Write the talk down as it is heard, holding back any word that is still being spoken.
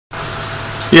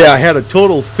Yeah, I had a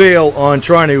total fail on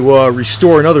trying to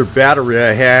restore another battery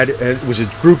I had. It was a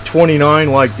Group 29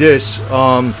 like this,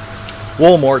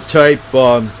 Walmart type.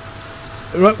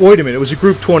 Wait a minute, it was a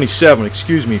Group 27,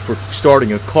 excuse me, for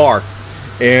starting a car.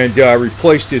 And I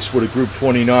replaced this with a Group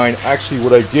 29. Actually,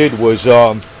 what I did was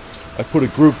I put a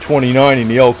Group 29 in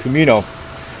the El Camino.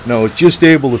 And I was just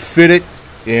able to fit it,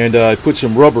 and I put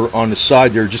some rubber on the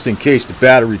side there just in case the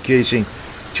battery casing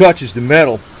touches the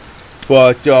metal.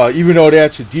 But even though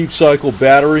that's a deep cycle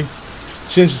battery,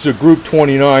 since it's a Group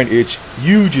 29, it's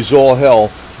huge as all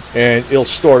hell, and it'll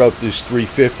start up this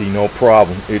 350 no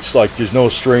problem. It's like there's no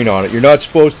strain on it. You're not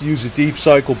supposed to use a deep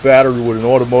cycle battery with an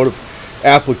automotive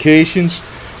applications,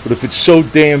 but if it's so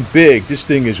damn big, this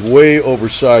thing is way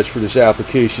oversized for this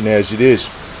application as it is.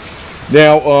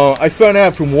 Now, I found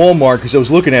out from Walmart, because I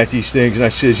was looking at these things, and I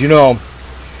says, you know,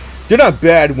 they're not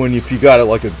bad when if you got it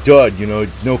like a dud, you know,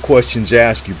 no questions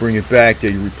asked. You bring it back,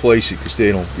 they replace it because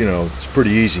they don't, you know, it's pretty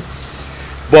easy.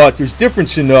 But there's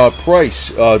difference in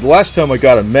price. The last time I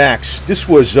got a Max, this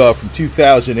was from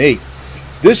 2008.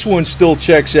 This one still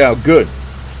checks out good.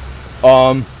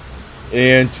 And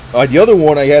the other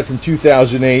one I had from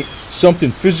 2008,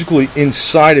 something physically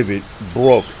inside of it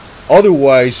broke.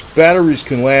 Otherwise, batteries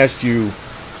can last you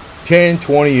 10,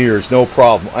 20 years, no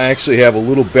problem. I actually have a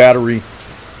little battery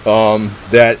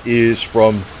that is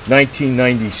from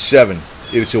 1997.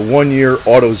 It's a 1-year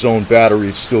Autozone battery.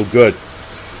 It's still good.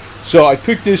 So I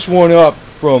picked this one up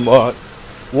from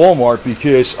Walmart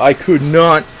because I could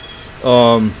not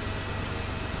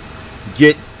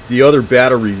get the other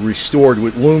battery restored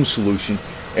with Lume solution,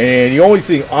 and the only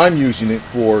thing I'm using it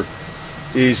for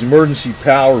is emergency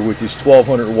power with this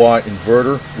 1200 watt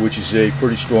inverter, which is a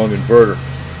pretty strong inverter.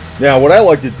 Now what I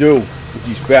like to do with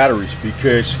these batteries,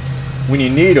 because when you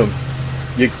need them,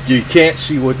 you can't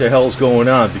see what the hell's going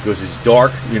on because it's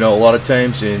dark, you know, a lot of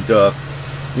times, and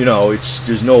you know,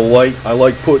 there's no light. I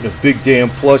like putting a big damn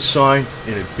plus sign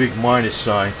and a big minus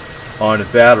sign on the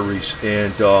batteries,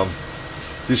 and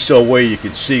just so way you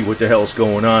can see what the hell's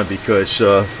going on, because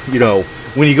you know,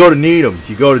 when you go to need them,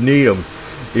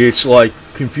 it's like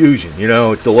confusion, you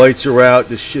know, if the lights are out,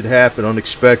 this should happen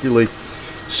unexpectedly.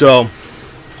 So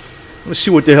let's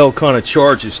see what the hell kind of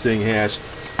charge this thing has.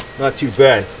 Not too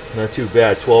bad,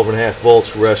 12.5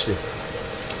 volts resting.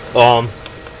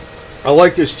 I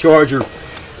like this charger.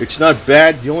 It's not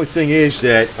bad. The only thing is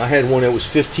that I had one that was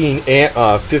 15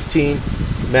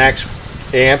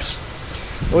 max amps.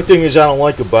 The only thing is I don't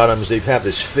like about them is they have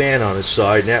this fan on the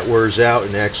side, and that wears out,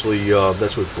 and actually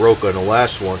that's what broke on the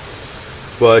last one.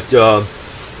 But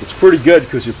it's pretty good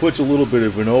because it puts a little bit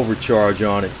of an overcharge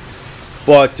on it.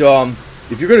 But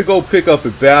if you're going to go pick up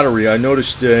a battery, I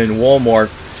noticed in Walmart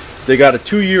they got a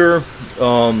 2-year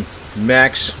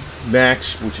max,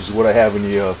 which is what I have in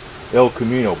the El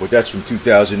Camino, but that's from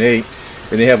 2008,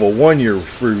 and they have a 1-year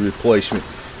free replacement.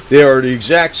 They are the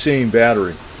exact same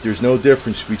battery. There's no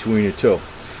difference between the two.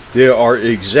 They are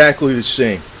exactly the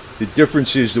same. The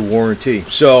difference is the warranty.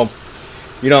 So,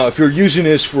 you know, if you're using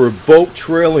this for a boat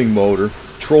trolling motor,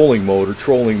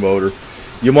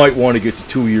 you might want to get the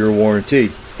 2-year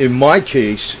warranty. In my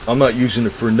case, I'm not using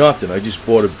it for nothing. I just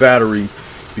bought a battery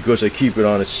because I keep it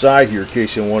on its side here in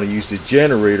case I want to use the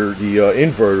generator, the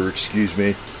inverter, excuse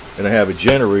me, and I have a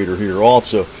generator here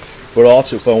also. But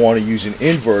also if I want to use an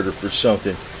inverter for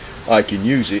something, I can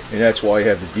use it, and that's why I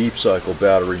have the deep cycle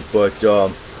battery. But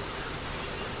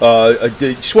I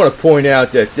just want to point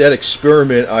out that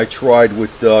experiment I tried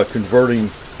with converting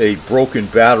a broken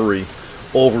battery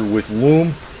over with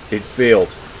Lume, it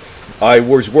failed. I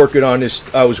was working on this.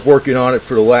 I was working on it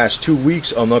for the last 2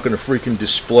 weeks. I'm not going to freaking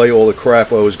display all the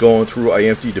crap I was going through. I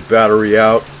emptied the battery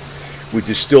out with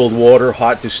distilled water,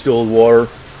 hot distilled water,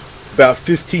 about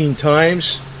 15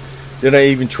 times. Then I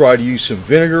even tried to use some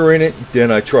vinegar in it. Then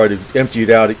I tried to empty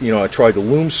it out. You know, I tried the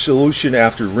Lume solution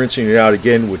after rinsing it out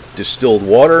again with distilled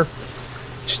water.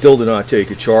 Still did not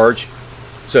take a charge.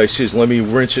 So I says, let me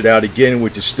rinse it out again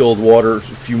with distilled water a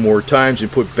few more times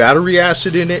and put battery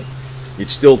acid in it. It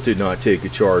still did not take a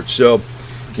charge. So,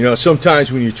 you know,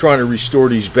 sometimes when you're trying to restore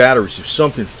these batteries, if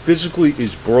something physically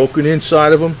is broken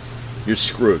inside of them, you're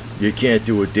screwed. You can't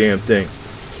do a damn thing.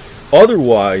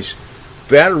 Otherwise,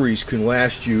 batteries can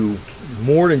last you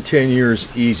more than 10 years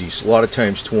easy. So a lot of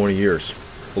times 20 years.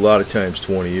 A lot of times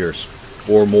 20 years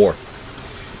or more.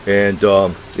 And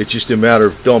it's just a matter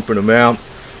of dumping them out,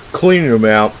 cleaning them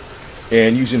out,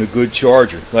 and using a good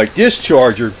charger. Like this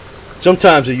charger,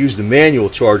 sometimes I use the manual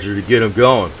charger to get them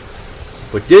going.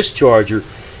 But this charger,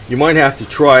 you might have to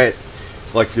try it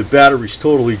like the battery's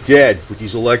totally dead with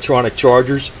these electronic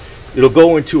chargers. It'll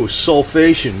go into a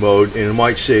sulfation mode and it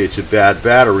might say it's a bad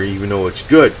battery even though it's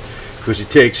good. because it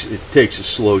takes a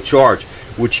slow charge.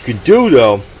 What you can do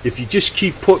though, if you just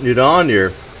keep putting it on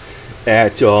there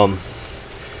at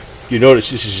you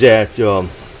notice this is at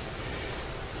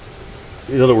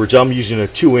in other words, I'm using a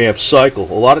 2 amp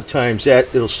cycle. A lot of times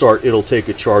that it'll take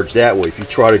a charge that way. If you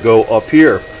try to go up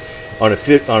here on a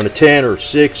 10 or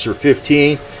 6 or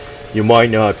 15, you might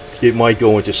not. It might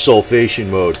go into sulfation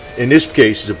mode. In this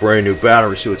case, it's a brand new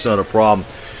battery, so it's not a problem.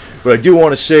 But I do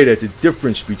want to say that the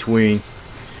difference between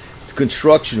the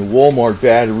construction of Walmart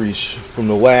batteries from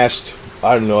the last,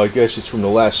 I don't know, I guess it's from the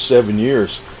last 7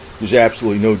 years, there's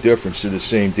absolutely no difference. They're the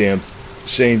same damn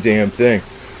thing.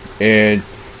 And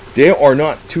they are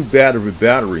not too bad of a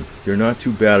battery. They're not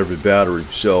too bad of a battery.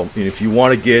 So, and if you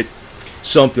want to get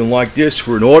something like this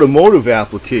for an automotive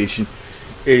application,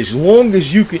 as long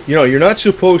as you can, you're not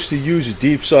supposed to use a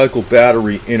deep cycle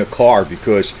battery in a car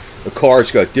because a car's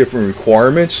got different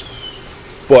requirements.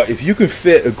 But if you can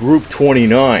fit a group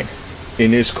 29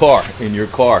 in your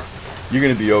car, you're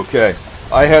going to be okay.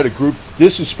 I had a group,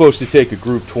 this is supposed to take a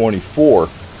group 24.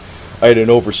 I had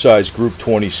an oversized group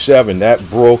 27 that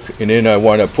broke, and then I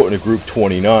wound up putting a group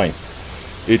 29.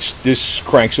 This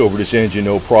cranks over this engine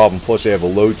no problem. Plus I have a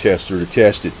load tester to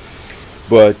test it.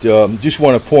 But just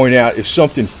want to point out, if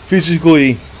something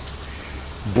physically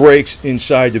breaks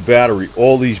inside the battery,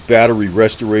 all these battery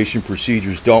restoration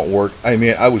procedures don't work. I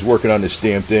mean, I was working on this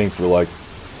damn thing for like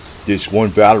this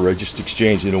one battery I just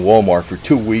exchanged in a Walmart for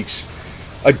 2 weeks.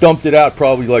 I dumped it out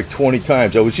probably like 20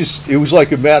 times. It was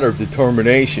like a matter of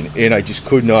determination, and I just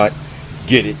could not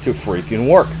get it to freaking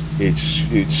work. It's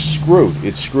screwed.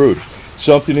 It's screwed.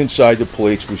 Something inside the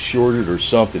plates was shorted or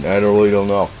something. I really don't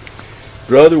know.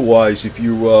 But otherwise, if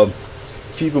you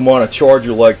keep them on a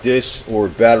charger like this or a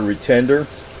battery tender,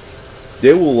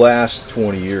 they will last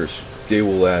 20 years. They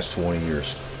will last 20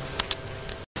 years.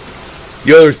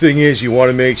 The other thing is you want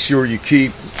to make sure you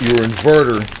keep your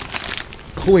inverter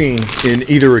clean in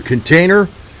either a container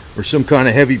or some kind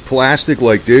of heavy plastic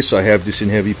like this. I have this in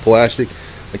heavy plastic.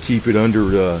 I keep it under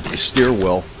the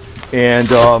stairwell, and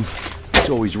it's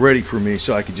always ready for me,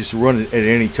 so I can just run it at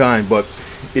any time. But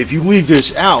if you leave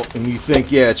this out and you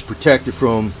think, yeah, it's protected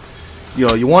from,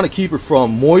 you want to keep it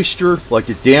from moisture, like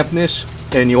the dampness,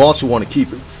 and you also want to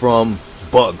keep it from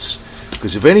bugs,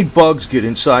 because if any bugs get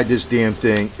inside this damn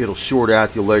thing, it'll short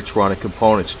out the electronic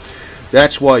components.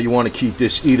 That's why you want to keep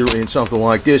this either in something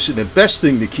like this, and the best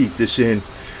thing to keep this in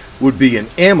would be an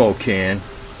ammo can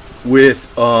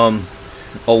with a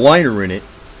liner in it,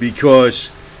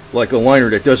 because like a liner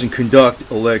that doesn't conduct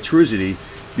electricity,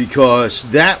 because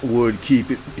that would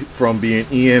keep it from being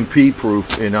EMP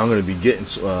proof. And I'm going to be getting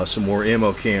some more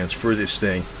ammo cans for this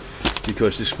thing,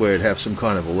 because this way it'd have some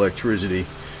kind of electricity.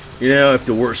 If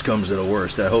the worst comes to the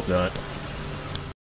worst. I hope not.